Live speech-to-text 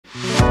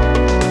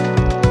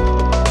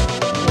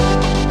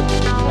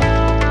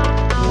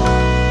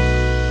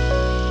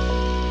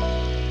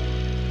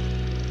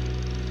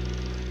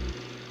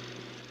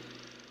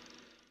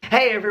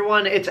Hey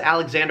everyone, it's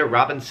Alexander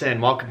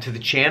Robinson. Welcome to the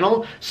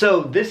channel.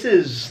 So this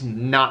is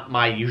not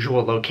my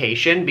usual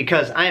location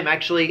because I am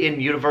actually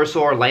in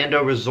Universal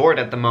Orlando Resort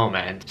at the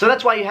moment. So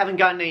that's why you haven't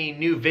gotten any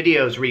new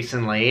videos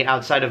recently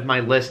outside of my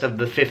list of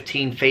the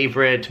 15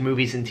 favorite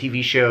movies and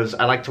TV shows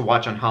I like to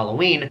watch on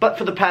Halloween. But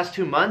for the past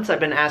 2 months, I've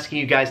been asking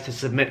you guys to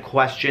submit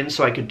questions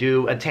so I could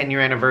do a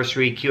 10-year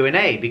anniversary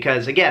Q&A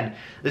because again,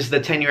 this is the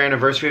 10-year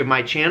anniversary of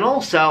my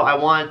channel, so I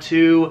want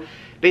to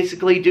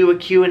basically do a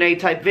Q&A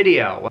type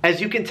video.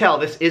 As you can tell,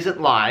 this isn't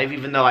live,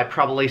 even though I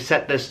probably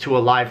set this to a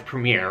live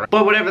premiere.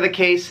 But whatever the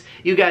case,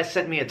 you guys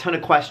sent me a ton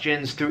of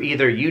questions through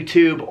either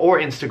YouTube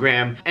or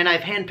Instagram, and I've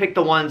handpicked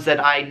the ones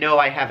that I know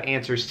I have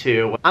answers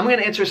to. I'm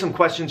gonna answer some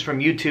questions from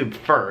YouTube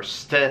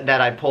first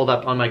that I pulled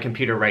up on my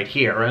computer right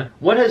here.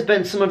 What has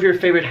been some of your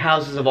favorite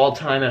houses of all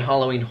time at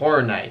Halloween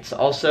Horror Nights?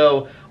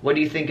 Also, what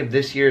do you think of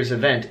this year's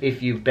event,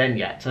 if you've been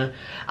yet?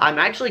 I'm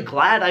actually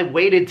glad I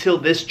waited till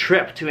this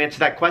trip to answer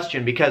that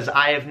question because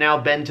I have now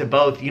been to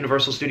both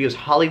Universal Studios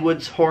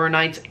Hollywood's Horror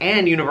Nights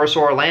and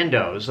Universal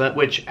Orlando's,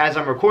 which, as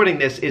I'm recording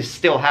this, is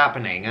still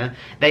happening.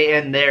 They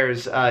end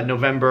theirs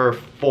November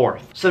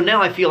 4th. So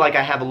now I feel like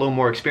I have a little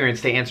more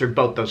experience to answer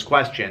both those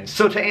questions.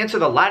 So to answer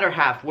the latter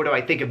half, what do I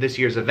think of this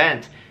year's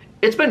event?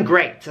 It's been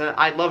great.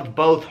 I loved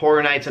both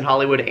Horror Nights in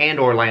Hollywood and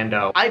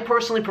Orlando. I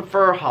personally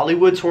prefer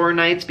Hollywood's Horror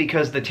Nights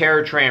because the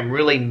Terror Tram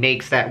really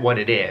makes that what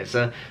it is.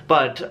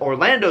 But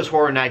Orlando's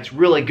Horror Nights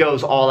really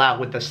goes all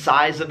out with the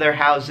size of their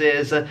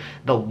houses,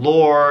 the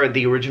lore,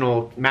 the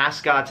original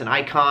mascots and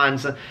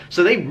icons.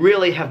 So they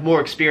really have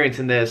more experience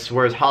in this,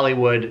 whereas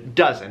Hollywood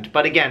doesn't.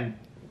 But again,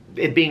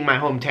 it being my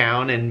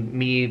hometown and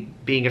me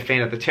being a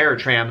fan of the Terror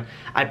Tram,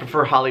 I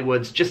prefer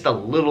Hollywood's just a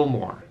little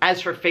more. As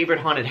for favorite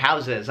haunted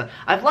houses,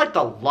 I've liked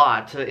a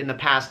lot in the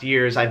past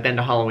years I've been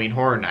to Halloween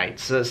Horror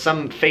Nights.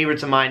 Some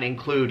favorites of mine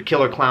include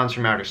Killer Clowns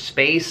from Outer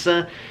Space,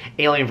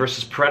 Alien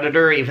vs.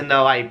 Predator, even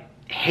though I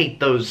hate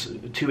those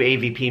two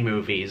AVP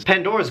movies.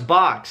 Pandora's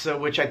Box,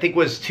 which I think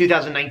was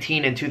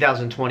 2019 and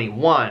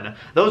 2021.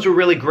 Those were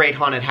really great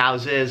haunted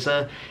houses.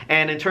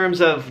 And in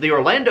terms of the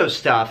Orlando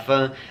stuff,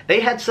 they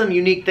had some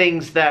unique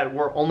things that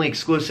were only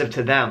exclusive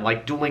to them,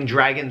 like Dueling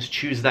Dragons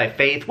Choose Thy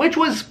Faith, which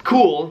was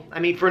cool. I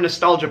mean, for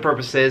nostalgia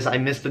purposes, I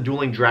missed the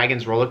Dueling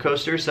Dragons roller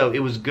coaster, so it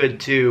was good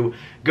to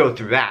go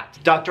through that.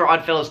 Dr.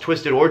 Oddfellow's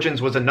Twisted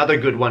Origins was another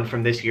good one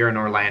from this year in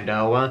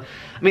Orlando. I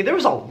mean, there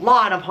was a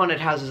lot of haunted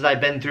houses I've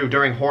been through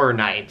during Horror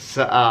Nights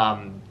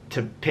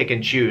to pick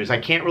and choose. I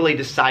can't really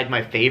decide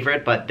my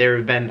favorite, but there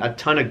have been a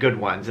ton of good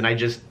ones, and I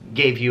just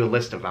gave you a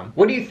list of them.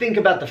 What do you think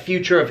about the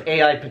future of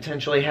AI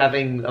potentially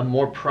having a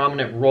more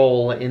prominent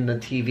role in the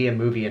TV and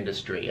movie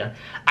industry?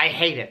 I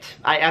hate it.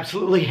 I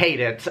absolutely hate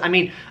it. I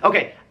mean,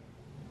 okay,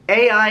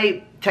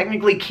 AI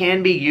technically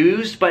can be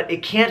used, but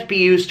it can't be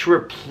used to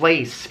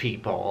replace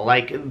people.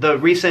 Like the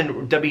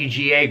recent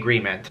WGA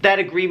agreement. That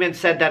agreement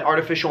said that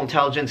artificial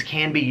intelligence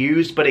can be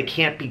used, but it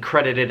can't be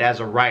credited as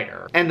a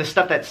writer. And the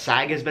stuff that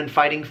SAG has been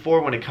fighting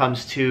for when it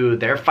comes to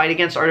their fight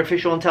against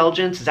artificial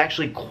intelligence is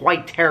actually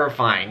quite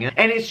terrifying.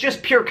 And it's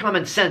just pure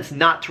common sense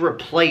not to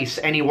replace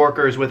any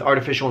workers with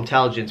artificial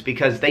intelligence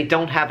because they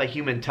don't have a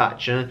human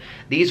touch.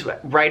 These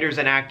writers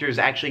and actors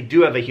actually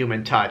do have a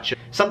human touch.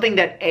 Something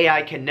that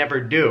AI can never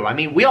do. I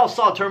mean, we all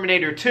saw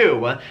Terminator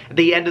 2 at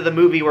the end of the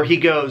movie where he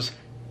goes,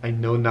 "I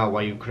know now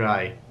why you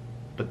cry,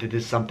 but it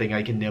is something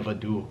I can never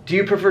do." Do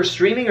you prefer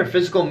streaming or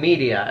physical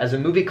media? As a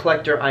movie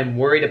collector, I'm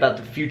worried about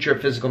the future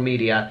of physical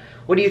media.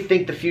 What do you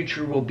think the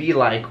future will be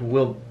like?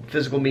 Will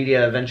physical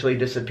media eventually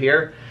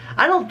disappear?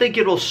 I don't think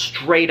it'll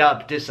straight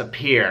up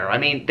disappear. I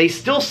mean, they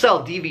still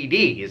sell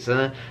DVDs,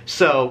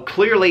 so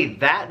clearly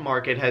that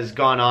market has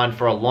gone on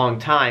for a long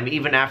time,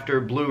 even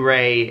after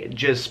Blu-ray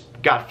just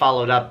got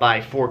followed up by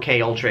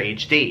 4K Ultra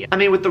HD. I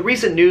mean, with the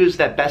recent news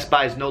that Best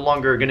Buy is no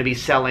longer going to be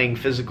selling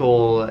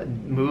physical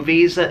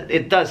movies,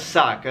 it does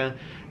suck.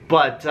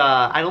 But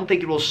I don't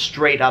think it will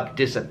straight up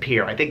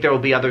disappear. I think there will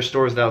be other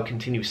stores that will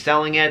continue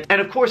selling it.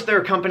 And of course there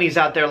are companies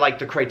out there like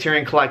the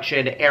Criterion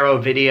Collection, Arrow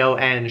Video,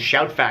 and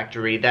Shout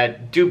Factory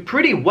that do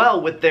pretty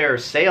well with their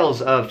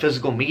sales of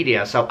physical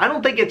media, so I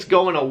don't think it's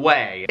going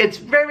away. It's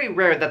very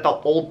rare that the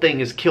old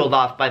thing is killed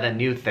off by the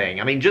new thing.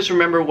 I mean, just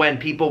remember when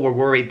people were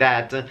worried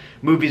that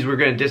movies were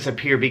going to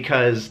disappear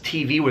because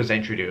TV was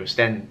introduced,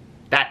 and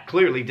that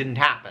clearly didn't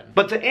happen.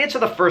 But to answer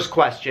the first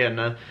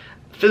question,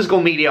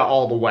 physical media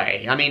all the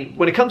way. I mean,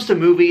 when it comes to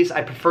movies,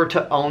 I prefer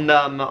to own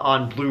them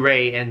on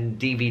Blu-ray and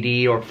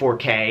DVD or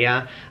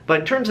 4K,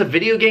 but in terms of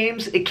video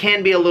games, it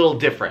can be a little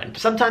different.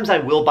 Sometimes I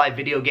will buy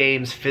video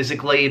games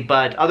physically,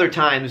 but other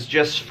times,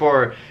 just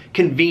for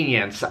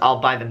convenience, I'll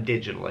buy them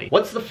digitally.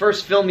 What's the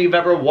first film you've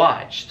ever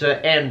watched?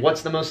 And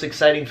what's the most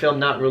exciting film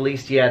not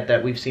released yet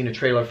that we've seen a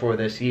trailer for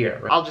this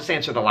year? I'll just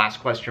answer the last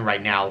question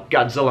right now.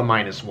 Godzilla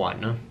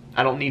 -1.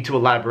 I don't need to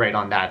elaborate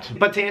on that.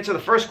 But to answer the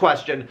first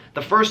question,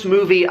 the first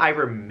movie I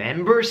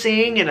remember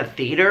seeing in a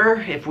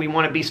theater, if we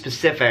want to be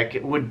specific,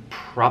 it would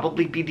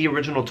probably be the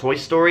original Toy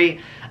Story.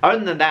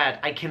 Other than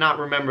that, I cannot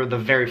remember the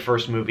very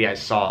first movie I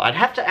saw. I'd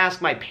have to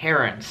ask my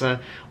parents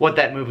what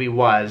that movie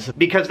was,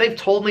 because they've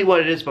told me what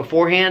it is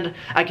beforehand.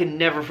 I can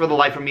never for the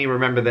life of me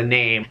remember the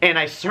name, and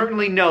I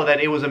certainly know that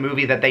it was a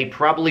movie that they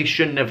probably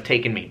shouldn't have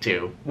taken me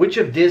to. Which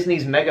of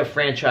Disney's mega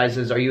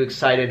franchises are you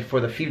excited for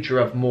the future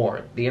of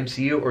more, the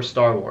MCU or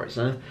Star Wars?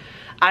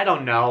 I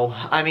don't know.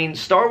 I mean,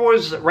 Star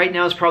Wars right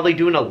now is probably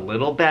doing a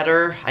little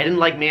better. I didn't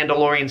like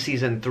Mandalorian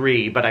Season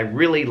 3, but I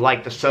really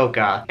liked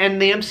Ahsoka.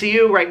 And the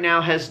MCU right now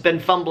has been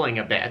fumbling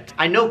a bit.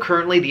 I know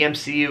currently the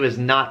MCU has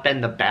not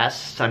been the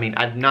best. I mean,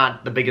 I'm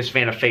not the biggest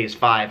fan of Phase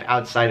 5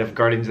 outside of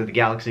Guardians of the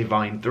Galaxy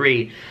Volume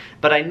 3.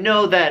 But I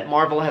know that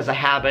Marvel has a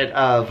habit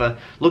of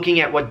looking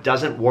at what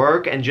doesn't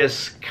work and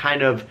just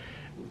kind of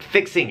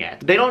fixing it.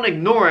 They don't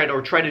ignore it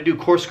or try to do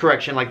course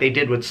correction like they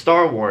did with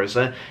Star Wars.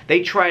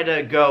 They try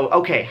to go,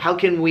 okay, how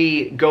can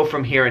we go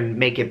from here and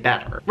make it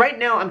better? Right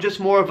now, I'm just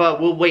more of a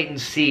we'll wait and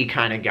see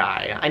kind of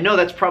guy. I know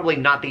that's probably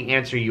not the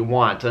answer you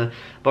want,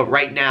 but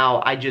right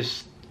now, I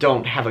just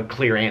don't have a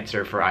clear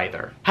answer for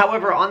either.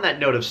 However, on that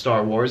note of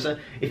Star Wars,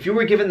 if you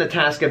were given the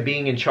task of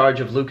being in charge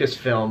of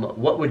Lucasfilm,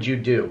 what would you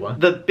do?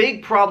 The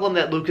big problem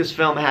that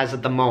Lucasfilm has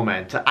at the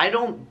moment, I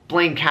don't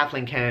blame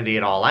Kathleen Kennedy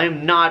at all. I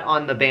am not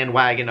on the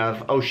bandwagon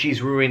of, oh,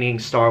 she's ruining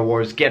Star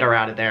Wars, get her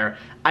out of there.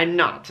 I'm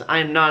not.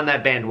 I'm not on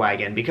that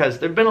bandwagon, because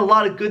there have been a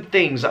lot of good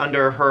things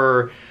under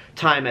her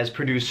time as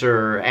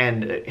producer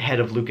and head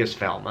of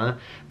Lucasfilm.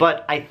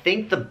 But I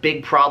think the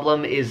big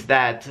problem is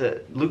that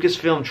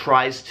Lucasfilm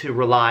tries to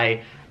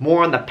rely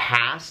more on the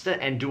past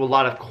and do a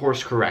lot of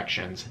course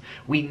corrections.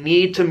 We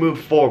need to move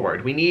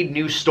forward. We need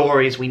new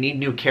stories. We need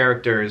new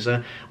characters.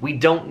 We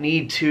don't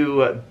need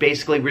to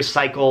basically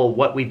recycle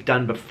what we've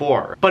done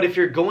before. But if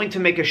you're going to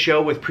make a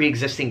show with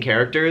pre-existing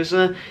characters,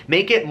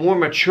 make it more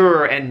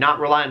mature and not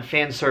rely on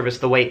fan service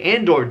the way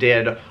Andor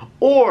did,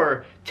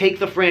 or take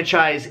the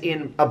franchise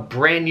in a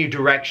brand new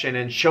direction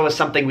and show us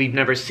something we've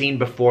never seen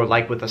before,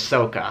 like with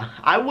Ahsoka.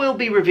 I will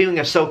be reviewing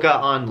Ahsoka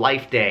on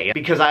Life Day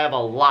because I have a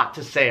lot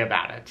to say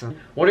about it.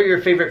 What are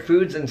your favorite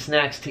foods and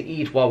snacks to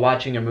eat while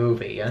watching a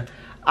movie?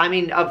 I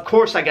mean, of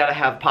course I gotta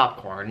have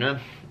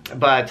popcorn.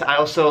 But I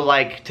also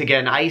like to get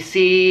an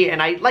icy,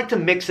 and I like to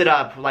mix it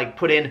up, like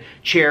put in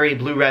cherry,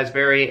 blue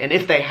raspberry, and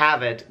if they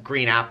have it,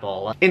 green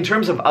apple. In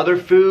terms of other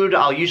food,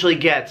 I'll usually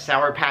get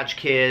Sour Patch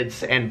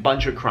Kids and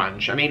Bunch of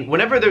Crunch. I mean,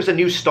 whenever there's a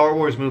new Star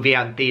Wars movie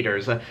out in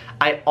theaters,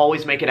 I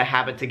always make it a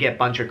habit to get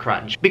Bunch of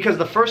Crunch. Because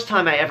the first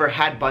time I ever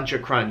had Bunch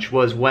of Crunch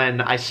was when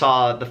I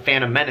saw The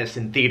Phantom Menace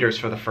in theaters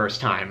for the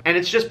first time. And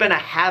it's just been a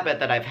habit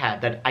that I've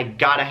had, that I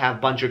gotta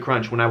have Bunch of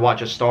Crunch when I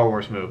watch a Star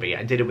Wars movie.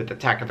 I did it with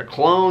Attack of the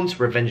Clones,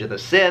 Revenge of the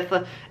Sith,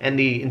 and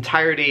the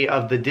entirety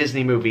of the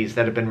Disney movies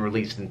that have been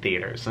released in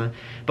theaters.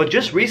 But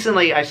just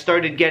recently, I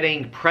started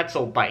getting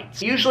pretzel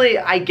bites. Usually,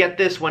 I get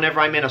this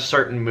whenever I'm in a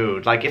certain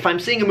mood. Like, if I'm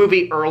seeing a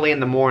movie early in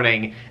the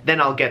morning, then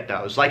I'll get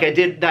those. Like, I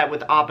did that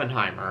with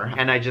Oppenheimer,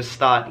 and I just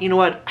thought, you know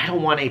what, I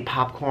don't want a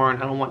popcorn,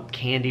 I don't want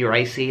candy or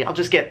icy, I'll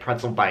just get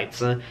pretzel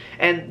bites.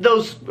 And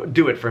those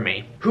do it for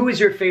me. Who is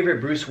your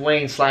favorite Bruce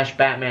Wayne /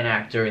 Batman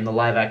actor in the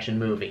live-action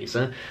movies?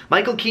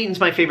 Michael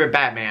Keaton's my favorite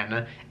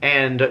Batman,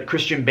 and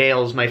Christian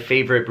Bale's my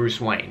favorite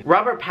Bruce Wayne.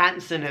 Robert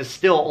Pattinson has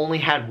still only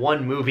had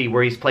one movie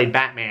where he's played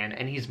Batman,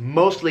 and he's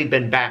mostly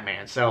been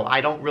Batman, so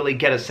I don't really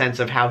get a sense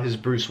of how his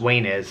Bruce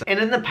Wayne is. And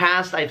in the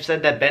past, I've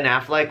said that Ben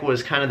Affleck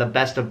was kind of the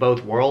best of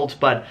both worlds,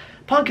 but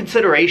upon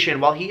consideration,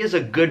 while he is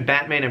a good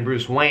Batman and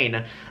Bruce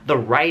Wayne, the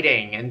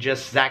writing and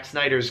just Zack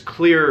Snyder's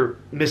clear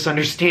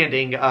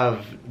misunderstanding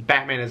of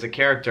Batman as a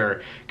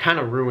character kind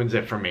of ruins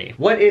it for me.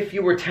 What if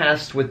you were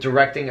tasked with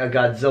directing a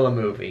Godzilla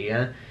movie?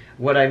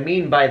 What I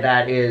mean by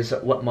that is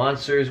what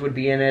monsters would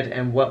be in it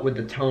and what would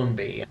the tone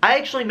be. I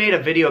actually made a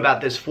video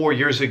about this 4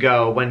 years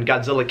ago when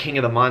Godzilla King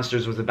of the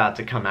Monsters was about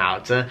to come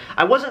out.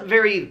 I wasn't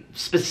very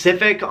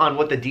specific on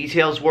what the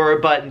details were,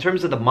 but in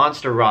terms of the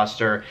monster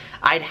roster,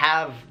 I'd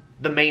have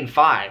the main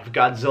five: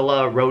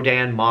 Godzilla,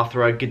 Rodan,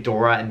 Mothra,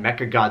 Ghidorah, and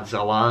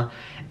Mechagodzilla.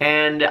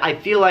 And I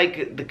feel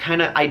like the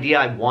kind of idea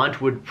I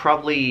want would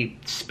probably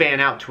span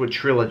out to a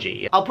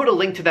trilogy. I'll put a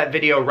link to that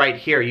video right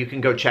here, you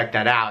can go check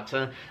that out.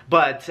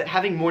 But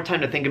having more time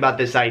to think about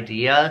this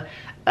idea,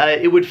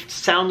 it would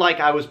sound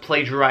like I was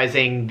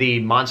plagiarizing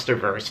the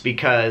Monsterverse,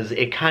 because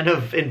it kind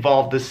of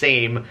involved the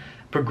same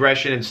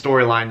progression and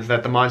storylines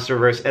that the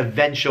Monsterverse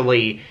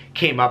eventually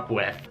came up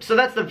with. So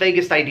that's the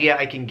vaguest idea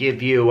I can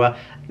give you.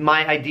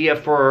 My idea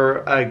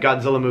for a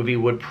Godzilla movie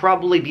would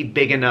probably be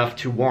big enough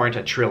to warrant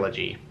a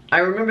trilogy. I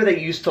remember that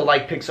you used to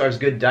like Pixar's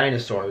Good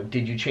Dinosaur.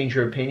 Did you change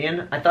your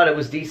opinion? I thought it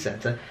was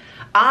decent.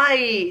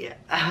 I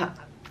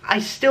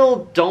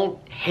still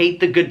don't hate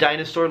The Good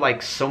Dinosaur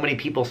like so many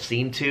people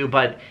seem to,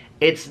 but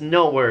it's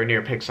nowhere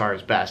near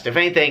Pixar's best. If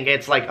anything,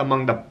 it's like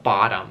among the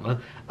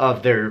bottom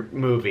of their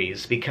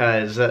movies,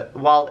 because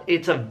while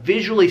it's a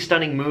visually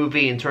stunning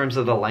movie in terms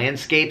of the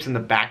landscapes and the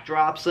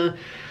backdrops,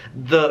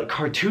 the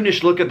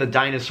cartoonish look of the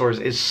dinosaurs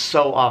is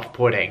so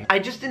off-putting. I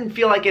just didn't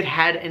feel like it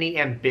had any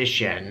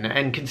ambition,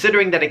 and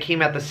considering that it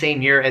came out the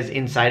same year as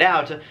Inside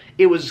Out,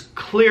 it was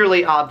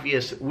clearly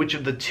obvious which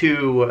of the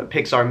two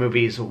Pixar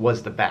movies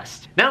was the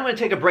best. Now I'm going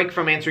to take a break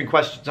from answering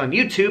questions on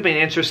YouTube and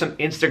answer some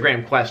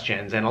Instagram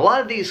questions, and a lot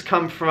of these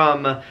come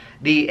from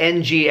the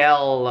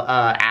NGL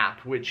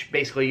app, which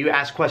basically you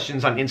ask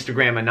questions on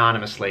Instagram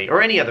anonymously,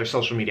 or any other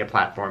social media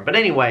platform. But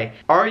anyway,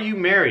 are you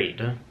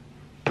married?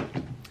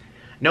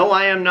 No,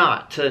 I am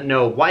not.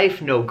 No wife,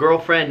 no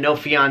girlfriend, no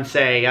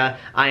fiance.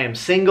 I am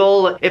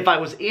single. If I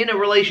was in a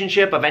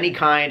relationship of any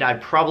kind, I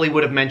probably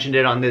would have mentioned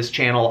it on this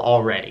channel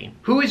already.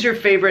 Who is your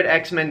favorite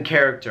X-Men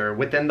character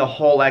within the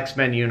whole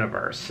X-Men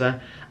universe?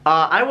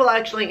 I will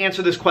actually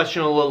answer this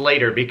question a little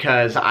later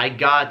because I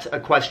got a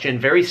question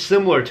very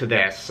similar to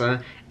this,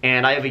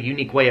 and I have a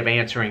unique way of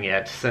answering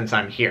it since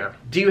I'm here.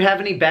 Do you have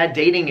any bad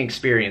dating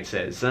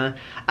experiences?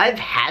 I've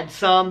had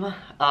some.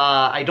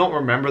 I don't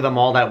remember them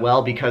all that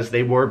well because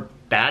they were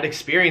bad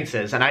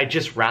experiences, and I'd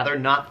just rather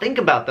not think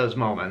about those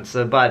moments.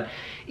 But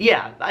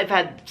yeah, I've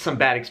had some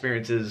bad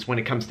experiences when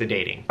it comes to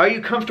dating. Are you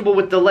comfortable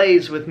with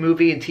delays with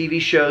movie and TV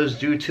shows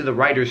due to the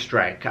writer's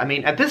strike? I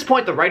mean, at this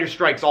point, the writer's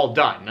strike's all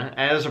done.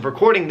 As of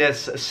recording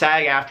this,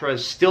 SAG-AFTRA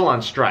is still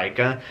on strike.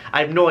 I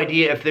have no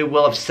idea if they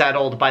will have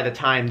settled by the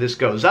time this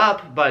goes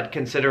up, but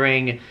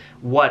considering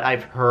what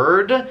I've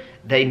heard,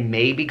 they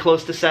may be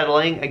close to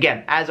settling.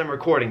 Again, as I'm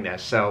recording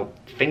this, so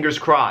fingers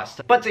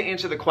crossed. But to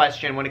answer the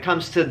question, when it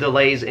comes to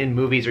delays in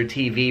movies or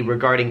TV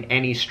regarding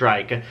any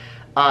strike,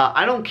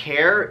 I don't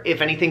care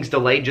if anything's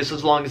delayed just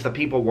as long as the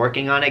people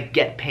working on it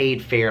get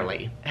paid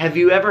fairly. Have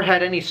you ever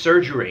had any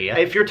surgery?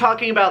 If you're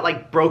talking about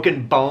like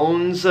broken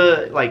bones,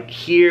 like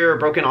here,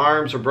 broken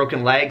arms or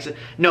broken legs,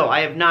 no, I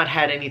have not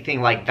had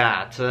anything like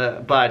that.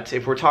 But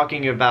if we're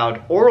talking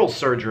about oral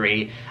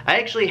surgery, I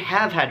actually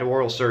have had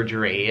oral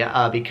surgery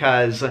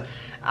because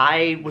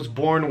I was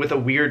born with a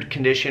weird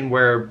condition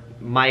where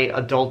my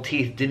adult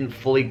teeth didn't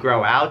fully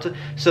grow out.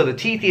 So the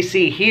teeth you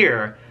see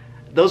here,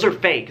 those are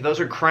fake. Those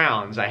are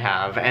crowns I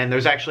have, and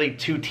there's actually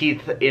 2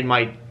 teeth in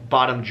my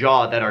bottom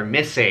jaw that are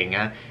missing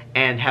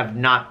and have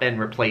not been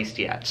replaced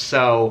yet.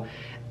 So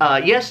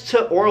yes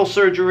to oral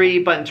surgery,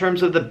 but in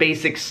terms of the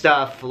basic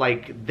stuff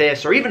like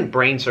this, or even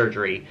brain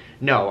surgery,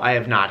 no, I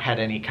have not had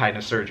any kind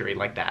of surgery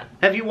like that.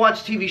 Have you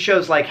watched TV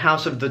shows like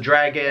House of the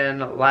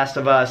Dragon, Last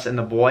of Us, and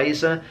The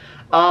Boys?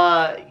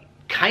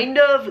 Kind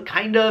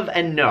of,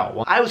 and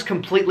no. I was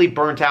completely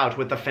burnt out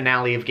with the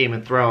finale of Game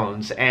of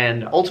Thrones,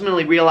 and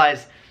ultimately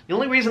realized the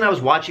only reason I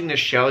was watching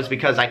this show is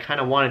because I kind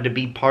of wanted to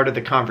be part of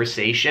the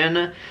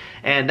conversation,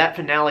 and that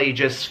finale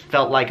just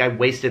felt like I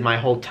wasted my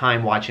whole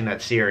time watching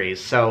that series.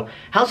 So,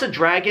 House of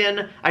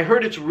Dragon, I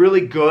heard it's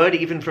really good,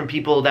 even from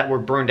people that were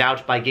burned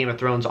out by Game of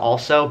Thrones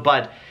also,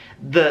 but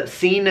the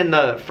scene in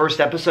the first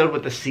episode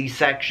with the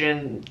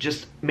C-section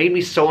just made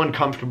me so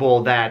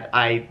uncomfortable that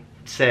I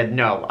said,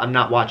 no, I'm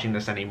not watching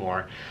this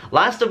anymore.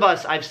 Last of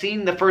Us, I've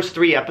seen the first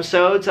 3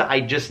 episodes, I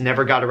just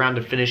never got around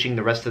to finishing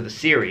the rest of the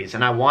series,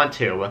 and I want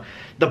to.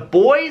 The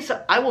Boys,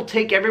 I will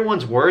take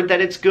everyone's word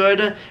that it's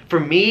good. For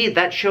me,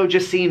 that show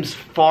just seems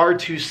far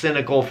too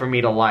cynical for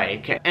me to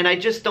like, and I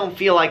just don't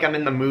feel like I'm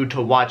in the mood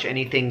to watch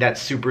anything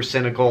that's super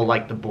cynical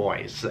like The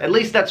Boys. At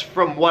least that's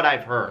from what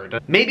I've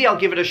heard. Maybe I'll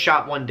give it a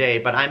shot one day,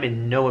 but I'm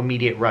in no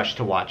immediate rush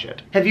to watch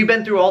it. Have you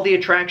been through all the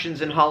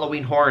attractions in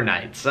Halloween Horror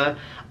Nights?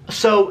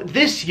 So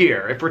this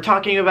year, if we're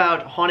talking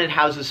about haunted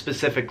houses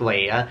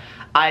specifically,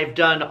 I've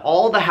done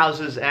all the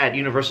houses at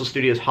Universal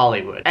Studios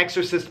Hollywood.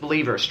 Exorcist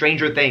Believer,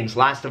 Stranger Things,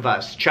 Last of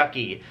Us,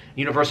 Chucky,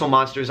 Universal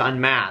Monsters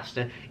Unmasked,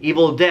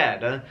 Evil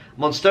Dead,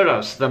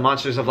 Monsteros, The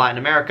Monsters of Latin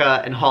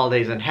America, and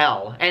Holidays in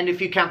Hell. And if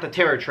you count the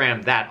Terror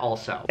Tram, that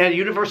also. At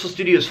Universal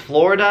Studios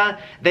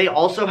Florida, they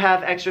also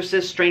have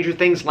Exorcist, Stranger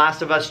Things,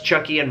 Last of Us,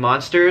 Chucky, and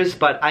Monsters,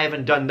 but I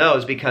haven't done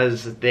those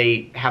because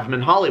they have them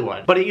in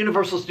Hollywood. But at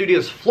Universal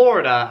Studios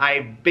Florida,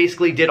 I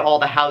basically did all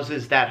the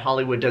houses that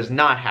Hollywood does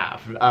not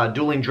have.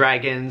 Dueling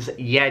Dragons,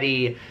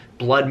 Yeti,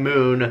 Blood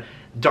Moon,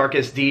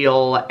 Darkest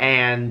Deal,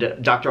 and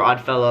Dr.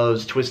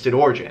 Oddfellow's Twisted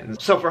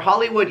Origins. So for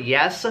Hollywood,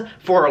 yes.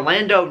 For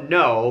Orlando,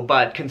 no,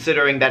 but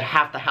considering that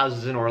half the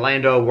houses in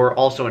Orlando were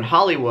also in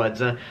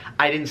Hollywood's,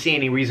 I didn't see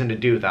any reason to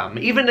do them.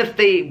 Even if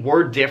they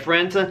were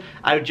different,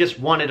 I just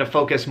wanted to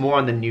focus more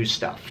on the new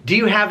stuff. Do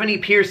you have any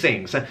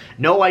piercings?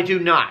 No, I do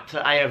not.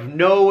 I have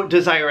no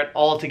desire at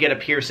all to get a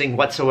piercing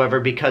whatsoever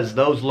because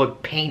those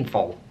look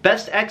painful.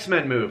 Best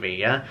X-Men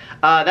movie?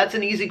 That's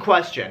an easy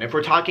question. If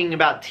we're talking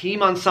about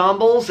team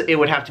ensembles, it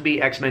would have to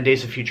be X-Men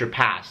Days of Future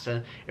Past.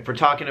 If we're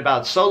talking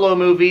about solo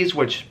movies,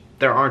 which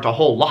there aren't a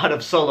whole lot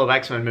of solo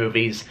X-Men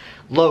movies,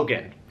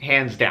 Logan.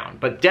 hands down.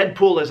 But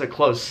Deadpool is a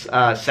close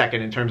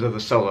second in terms of the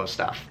solo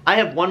stuff. I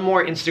have one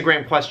more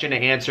Instagram question to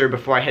answer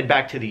before I head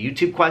back to the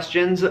YouTube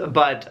questions,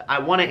 but I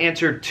want to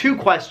answer two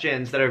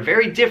questions that are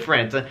very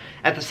different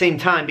at the same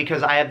time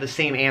because I have the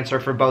same answer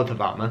for both of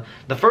them.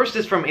 The first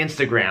is from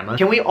Instagram.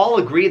 Can we all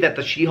agree that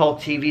the She-Hulk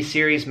TV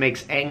series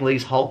makes Ang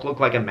Lee's Hulk look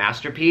like a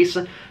masterpiece?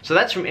 So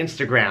that's from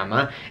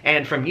Instagram.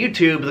 And from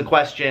YouTube, the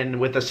question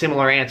with a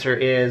similar answer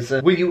is,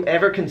 will you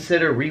ever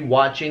consider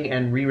rewatching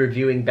and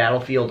re-reviewing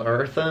Battlefield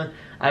Earth?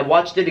 I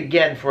watched it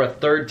again for a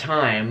third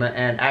time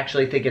and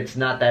actually think it's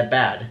not that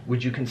bad.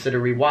 Would you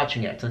consider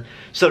rewatching it?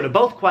 So to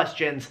both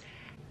questions,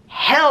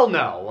 hell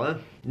no.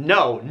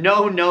 No,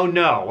 no, no,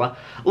 no.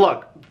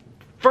 Look,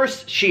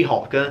 first,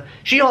 She-Hulk.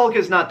 She-Hulk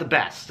is not the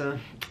best.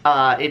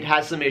 It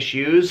has some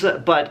issues,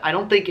 but I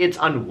don't think it's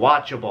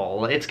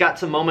unwatchable. It's got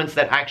some moments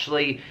that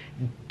actually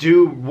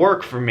do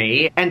work for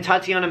me, and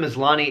Tatiana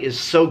Maslany is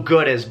so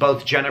good as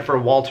both Jennifer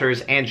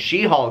Walters and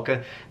She-Hulk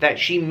that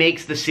she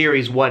makes the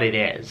series what it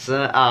is.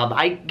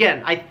 I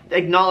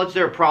acknowledge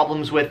there are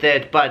problems with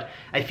it, but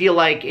I feel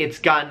like it's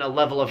gotten a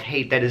level of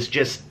hate that is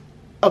just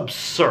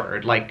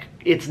absurd. Like,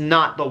 it's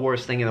not the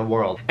worst thing in the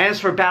world. As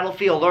for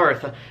Battlefield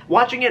Earth,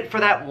 watching it for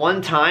that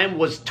one time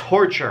was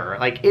torture.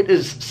 Like, it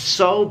is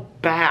so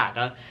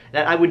bad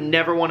that I would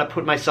never want to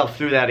put myself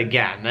through that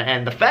again.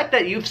 And the fact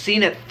that you've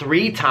seen it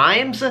 3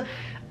 times,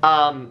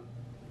 I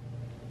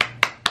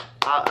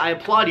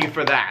applaud you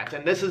for that.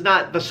 And this is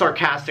not the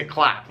sarcastic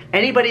clap.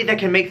 Anybody that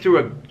can make through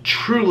a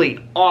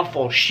truly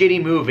awful,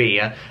 shitty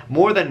movie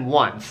more than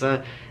once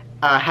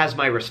has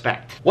my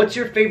respect. What's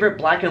your favorite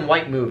black and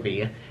white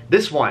movie?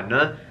 This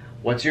one.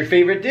 What's your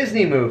favorite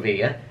Disney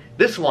movie?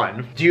 This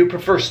one. Do you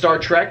prefer Star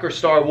Trek or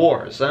Star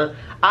Wars?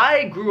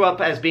 I grew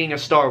up as being a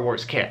Star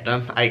Wars kid.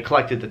 I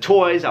collected the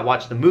toys, I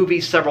watched the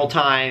movies several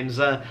times,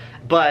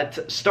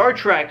 but Star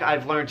Trek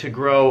I've learned to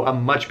grow a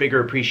much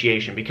bigger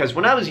appreciation because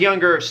when I was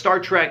younger, Star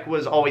Trek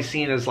was always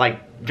seen as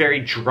like very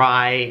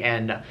dry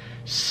and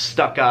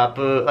stuck up,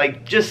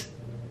 like just,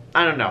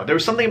 I don't know. There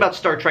was something about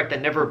Star Trek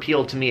that never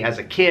appealed to me as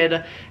a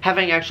kid.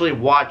 Having actually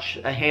watched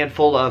a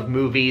handful of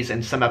movies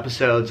and some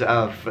episodes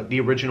of the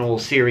original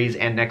series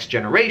and Next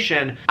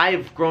Generation,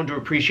 I've grown to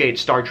appreciate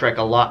Star Trek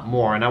a lot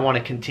more, and I want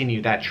to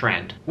continue that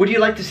trend. Would you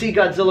like to see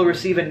Godzilla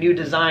receive a new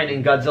design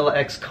in Godzilla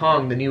x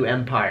Kong: The New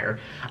Empire?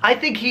 I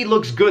think he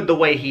looks good the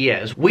way he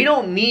is. We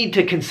don't need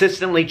to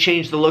consistently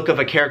change the look of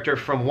a character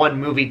from one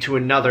movie to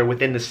another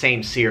within the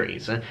same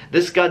series.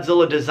 This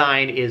Godzilla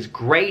design is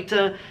great.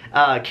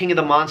 King of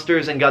the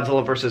Monsters and Godzilla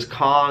vs.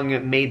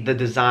 Kong made the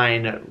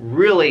design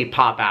really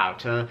pop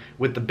out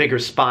with the bigger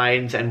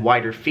spines and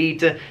wider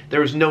feet.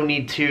 There was no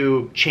need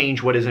to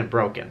change what isn't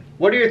broken.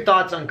 What are your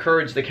thoughts on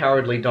Courage the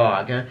Cowardly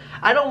Dog?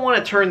 I don't want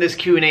to turn this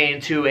Q&A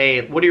into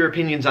a what are your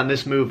opinions on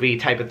this movie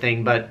type of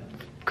thing, but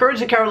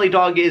Courage the Cowardly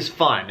Dog is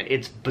fun.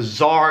 It's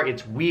bizarre,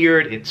 it's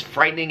weird, it's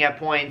frightening at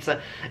points.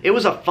 It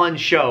was a fun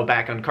show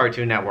back on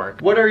Cartoon Network.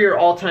 What are your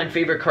all-time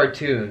favorite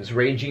cartoons,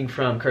 ranging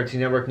from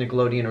Cartoon Network,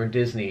 Nickelodeon, or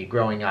Disney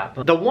growing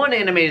up? The one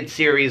animated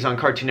series on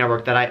Cartoon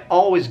Network that I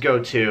always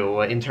go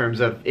to, in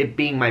terms of it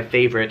being my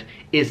favorite,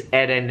 is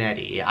Ed, Edd n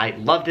Eddy. I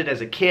loved it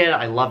as a kid,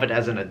 I love it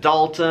as an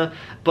adult,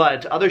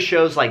 but other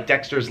shows like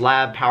Dexter's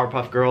Lab,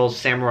 Powerpuff Girls,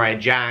 Samurai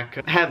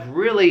Jack have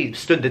really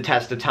stood the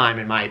test of time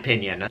in my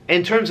opinion.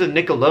 In terms of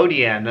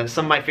Nickelodeon,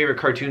 some of my favorite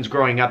cartoons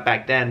growing up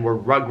back then were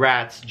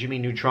Rugrats, Jimmy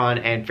Neutron,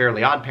 and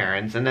Fairly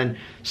OddParents, and then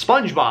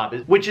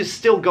SpongeBob, which is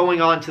still going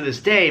on to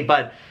this day,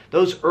 but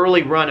those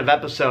early run of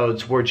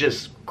episodes were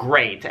just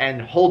great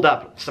and hold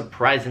up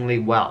surprisingly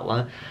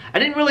well. I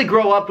didn't really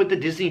grow up with the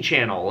Disney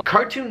Channel.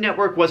 Cartoon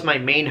Network was my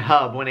main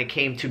hub when it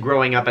came to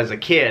growing up as a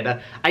kid.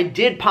 I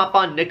did pop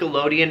on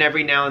Nickelodeon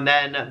every now and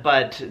then,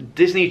 but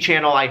Disney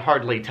Channel I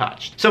hardly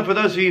touched. So for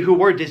those of you who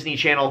were Disney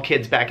Channel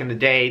kids back in the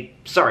day,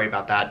 sorry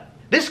about that.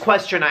 This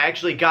question I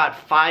actually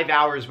got 5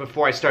 hours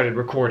before I started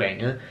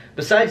recording.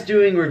 Besides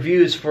doing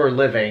reviews for a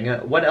living,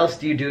 what else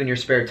do you do in your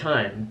spare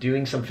time?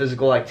 Doing some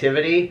physical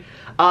activity?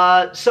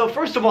 So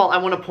first of all, I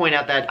want to point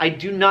out that I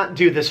do not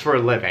do this for a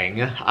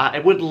living. I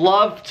would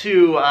love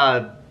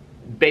to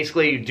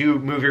basically do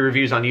movie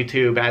reviews on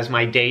YouTube as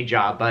my day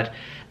job, but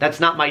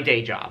that's not my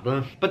day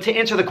job. But to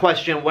answer the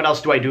question, what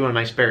else do I do in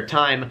my spare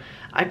time?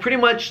 I pretty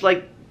much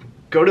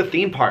go to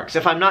theme parks.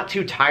 If I'm not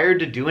too tired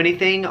to do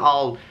anything,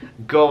 I'll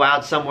go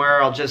out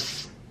somewhere, I'll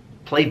just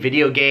play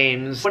video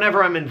games.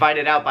 Whenever I'm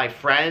invited out by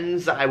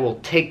friends, I will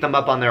take them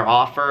up on their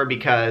offer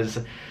because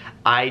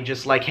I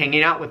just like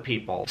hanging out with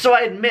people. So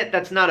I admit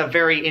that's not a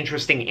very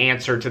interesting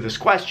answer to this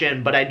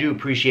question, but I do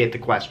appreciate the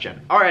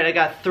question. Alright, I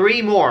got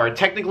 3 more,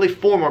 technically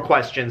 4 more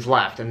questions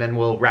left, and then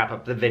we'll wrap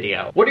up the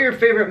video. What are your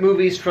favorite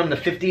movies from the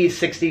 50s,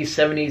 60s,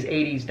 70s,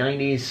 80s,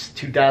 90s,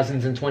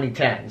 2000s, and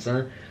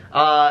 2010s?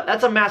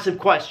 That's a massive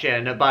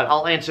question, but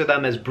I'll answer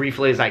them as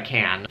briefly as I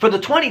can. For the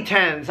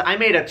 2010s, I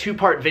made a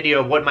 2-part video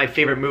of what my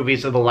favorite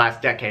movies of the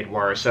last decade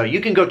were, so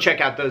you can go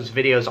check out those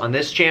videos on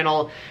this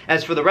channel.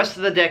 As for the rest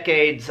of the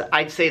decades,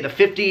 I'd say the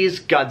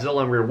 50s,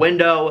 Godzilla and Rear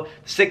Window,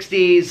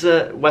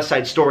 60s, West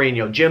Side Story and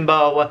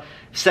Yojimbo,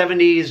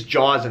 70s,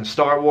 Jaws and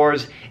Star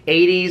Wars,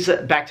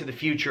 80s, Back to the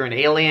Future and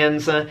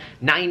Aliens,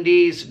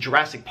 90s,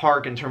 Jurassic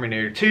Park and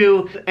Terminator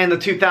 2, and the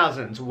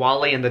 2000s,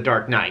 WALL-E and The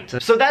Dark Knight.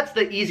 So that's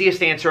the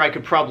easiest answer I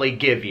could probably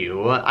give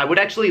you. I would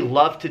actually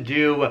love to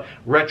do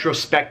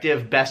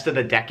retrospective best of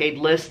the decade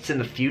lists in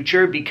the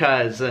future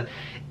because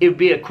it would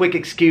be a quick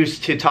excuse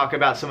to talk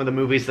about some of the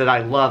movies that I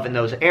love in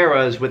those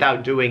eras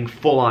without doing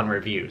full-on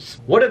reviews.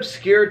 What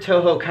obscure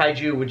Toho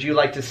kaiju would you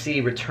like to see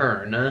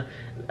return?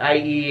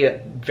 I.e.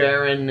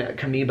 Varan,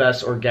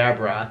 Kamibas, or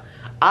Gabra?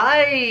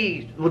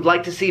 I would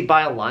like to see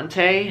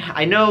Biollante.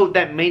 I know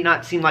that may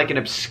not seem like an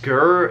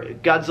obscure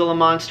Godzilla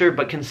monster,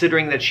 but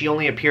considering that she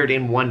only appeared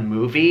in one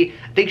movie,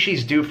 I think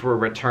she's due for a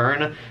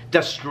return.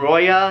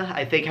 Destroya,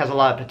 I think, has a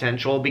lot of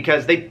potential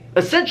because they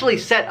essentially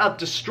set up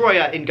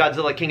Destroya in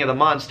Godzilla King of the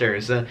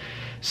Monsters.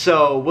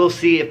 So we'll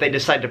see if they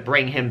decide to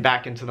bring him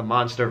back into the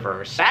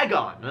Monsterverse.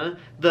 Dagon,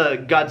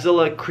 the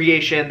Godzilla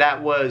creation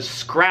that was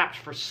scrapped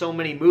for so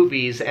many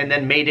movies and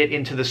then made it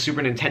into the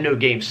Super Nintendo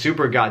game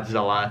Super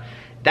Godzilla.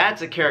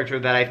 That's a character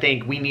that I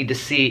think we need to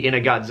see in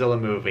a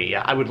Godzilla movie.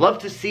 I would love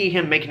to see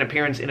him make an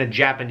appearance in a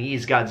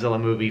Japanese Godzilla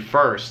movie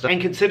first. And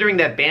considering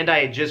that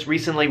Bandai had just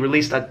recently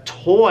released a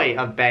toy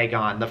of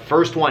Dagon, the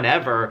first one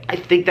ever, I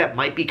think that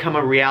might become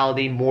a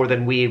reality more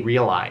than we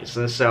realize.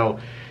 So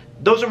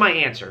those are my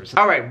answers.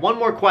 Alright, one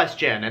more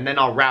question and then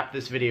I'll wrap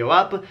this video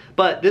up,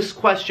 but this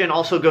question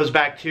also goes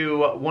back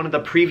to one of the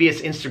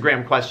previous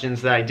Instagram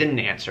questions that I didn't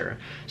answer.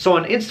 So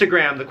on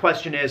Instagram, the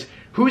question is,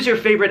 who's your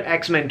favorite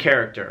X-Men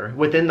character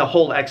within the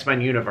whole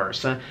X-Men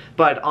universe?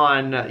 But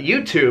on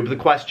YouTube, the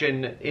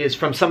question is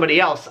from somebody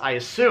else, I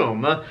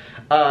assume.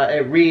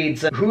 It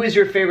reads, who is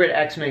your favorite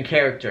X-Men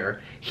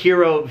character?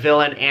 Hero,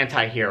 villain,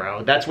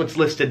 anti-hero. That's what's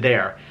listed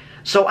there.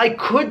 So I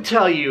could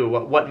tell you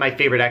what my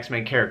favorite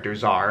X-Men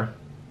characters are,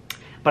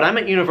 but I'm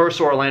at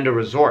Universal Orlando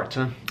Resort.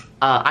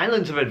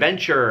 Islands of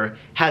Adventure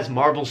has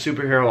Marvel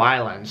Superhero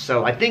Islands,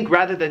 so I think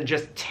rather than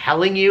just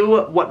telling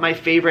you what my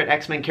favorite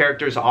X-Men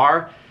characters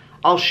are,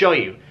 I'll show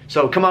you.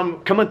 So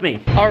come with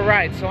me.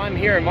 Alright, so I'm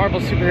here at Marvel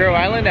Superhero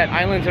Island at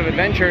Islands of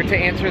Adventure to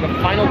answer the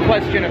final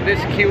question of this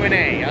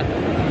Q&A.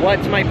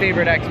 What's my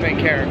favorite X-Men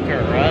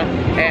character?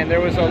 And there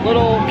was a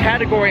little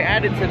category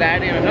added to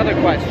that in another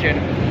question.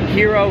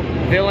 Hero,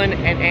 villain,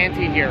 and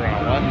anti-hero.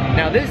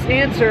 Now this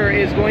answer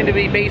is going to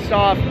be based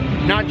off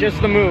not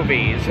just the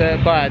movies,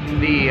 but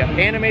the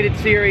animated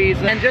series,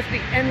 and just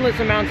the endless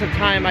amounts of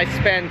time I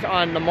spent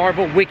on the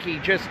Marvel Wiki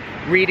just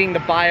reading the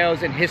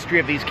bios and history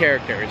of these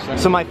characters.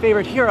 So my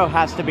favorite hero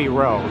has to be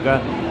Rogue,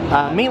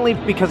 mainly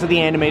because of the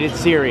animated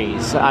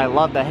series. I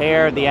love the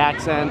hair, the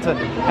accent,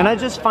 and I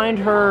just find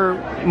her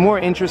more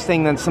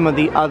interesting than some of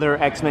the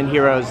other X-Men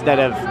heroes that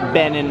have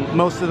been in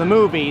most of the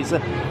movies,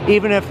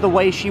 even if the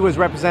way she was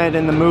represented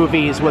in the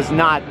movies was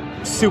not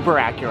super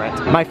accurate.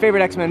 My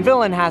favorite X-Men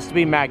villain has to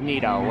be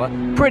Magneto.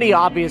 Pretty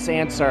obvious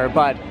answer,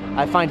 but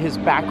I find his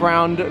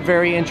background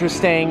very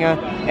interesting,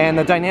 and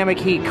the dynamic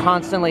he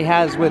constantly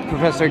has with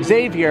Professor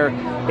Xavier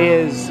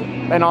is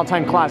an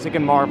all-time classic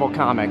in Marvel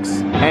Comics.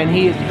 And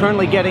he is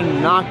currently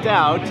getting knocked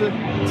out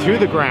to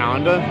the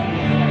ground,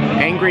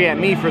 angry at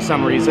me for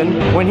some reason,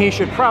 when he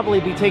should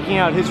probably be taking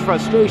out his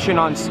frustration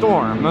on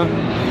Storm.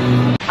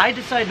 I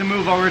decided to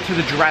move over to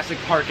the Jurassic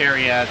Park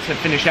area to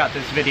finish out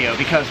this video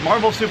because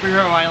Marvel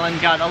Superhero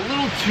Island got a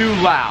little too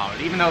loud.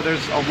 Even though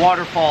there's a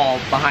waterfall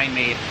behind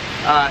me,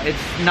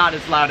 it's not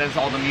as loud as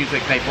all the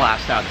music they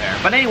blast out there.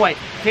 But anyway,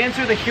 to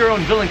answer the hero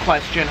and villain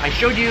question, I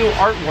showed you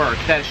artwork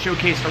that is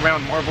showcased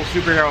around Marvel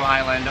Superhero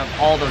Island of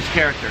all those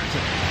characters.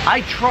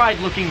 I tried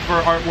looking for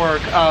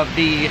artwork of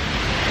the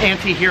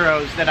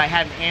anti-heroes that I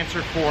had an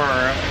answer for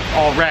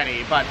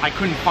already, but I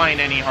couldn't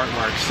find any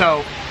artwork.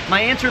 So my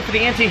answer for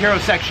the anti-hero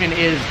section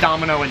is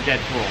Domino and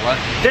Deadpool.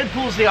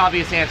 Deadpool's the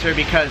obvious answer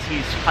because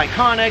he's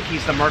iconic,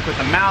 he's the merc with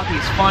the mouth,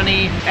 he's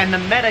funny, and the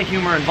meta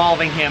humor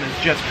involving him is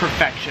just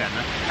perfection.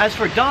 As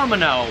for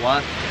Domino,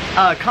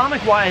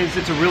 comic-wise,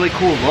 it's a really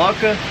cool look,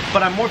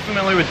 but I'm more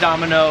familiar with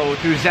Domino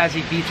through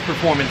Zazie Beetz'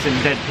 performance in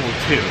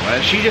Deadpool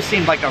 2. She just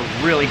seemed like a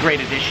really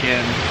great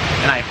addition,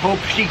 and I hope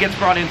she gets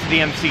brought into the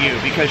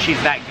MCU because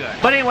she's that good.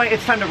 But anyway,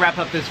 it's time to wrap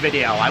up this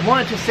video. I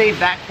wanted to save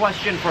that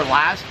question for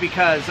last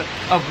because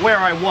of where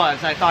I was.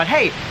 I thought,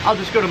 hey, I'll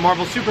just go to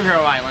Marvel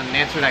Superhero Island and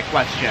answer that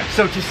question.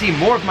 So to see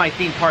more of my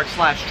theme park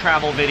 /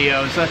 travel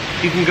videos,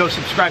 you can go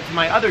subscribe to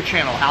my other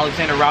channel,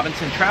 Alexander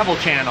Robinson Travel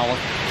Channel,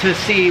 to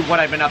see what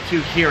I've been up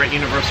to here at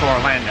Universal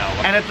Orlando.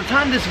 And at the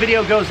time this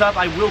video goes up,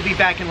 I will be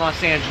back in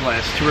Los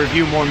Angeles to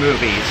review more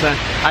movies.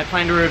 I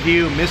plan to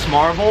review Miss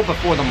Marvel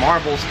before the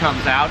Marvels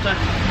comes out.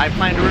 I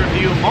plan to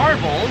review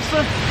Marvels.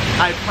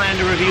 I plan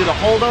to review The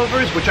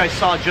Holdovers, which I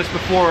saw just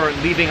before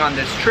leaving on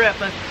this trip,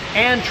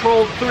 and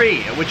Troll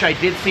 3, which I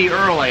did see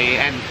early,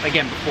 and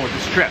again before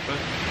this trip.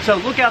 So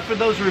look out for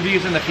those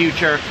reviews in the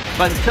future.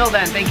 But until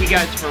then, thank you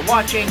guys for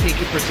watching, thank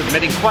you for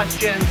submitting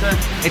questions.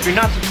 If you're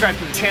not subscribed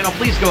to the channel,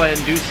 please go ahead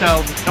and do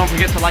so. Don't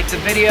forget to like the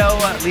video,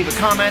 leave a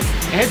comment,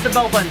 and hit the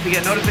bell button to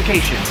get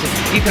notifications.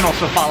 You can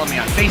also follow me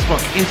on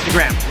Facebook,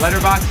 Instagram,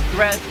 Letterboxd,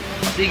 Threads.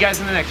 I'll see you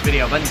guys in the next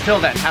video. But until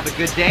then, have a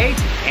good day,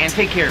 and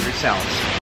take care of yourselves.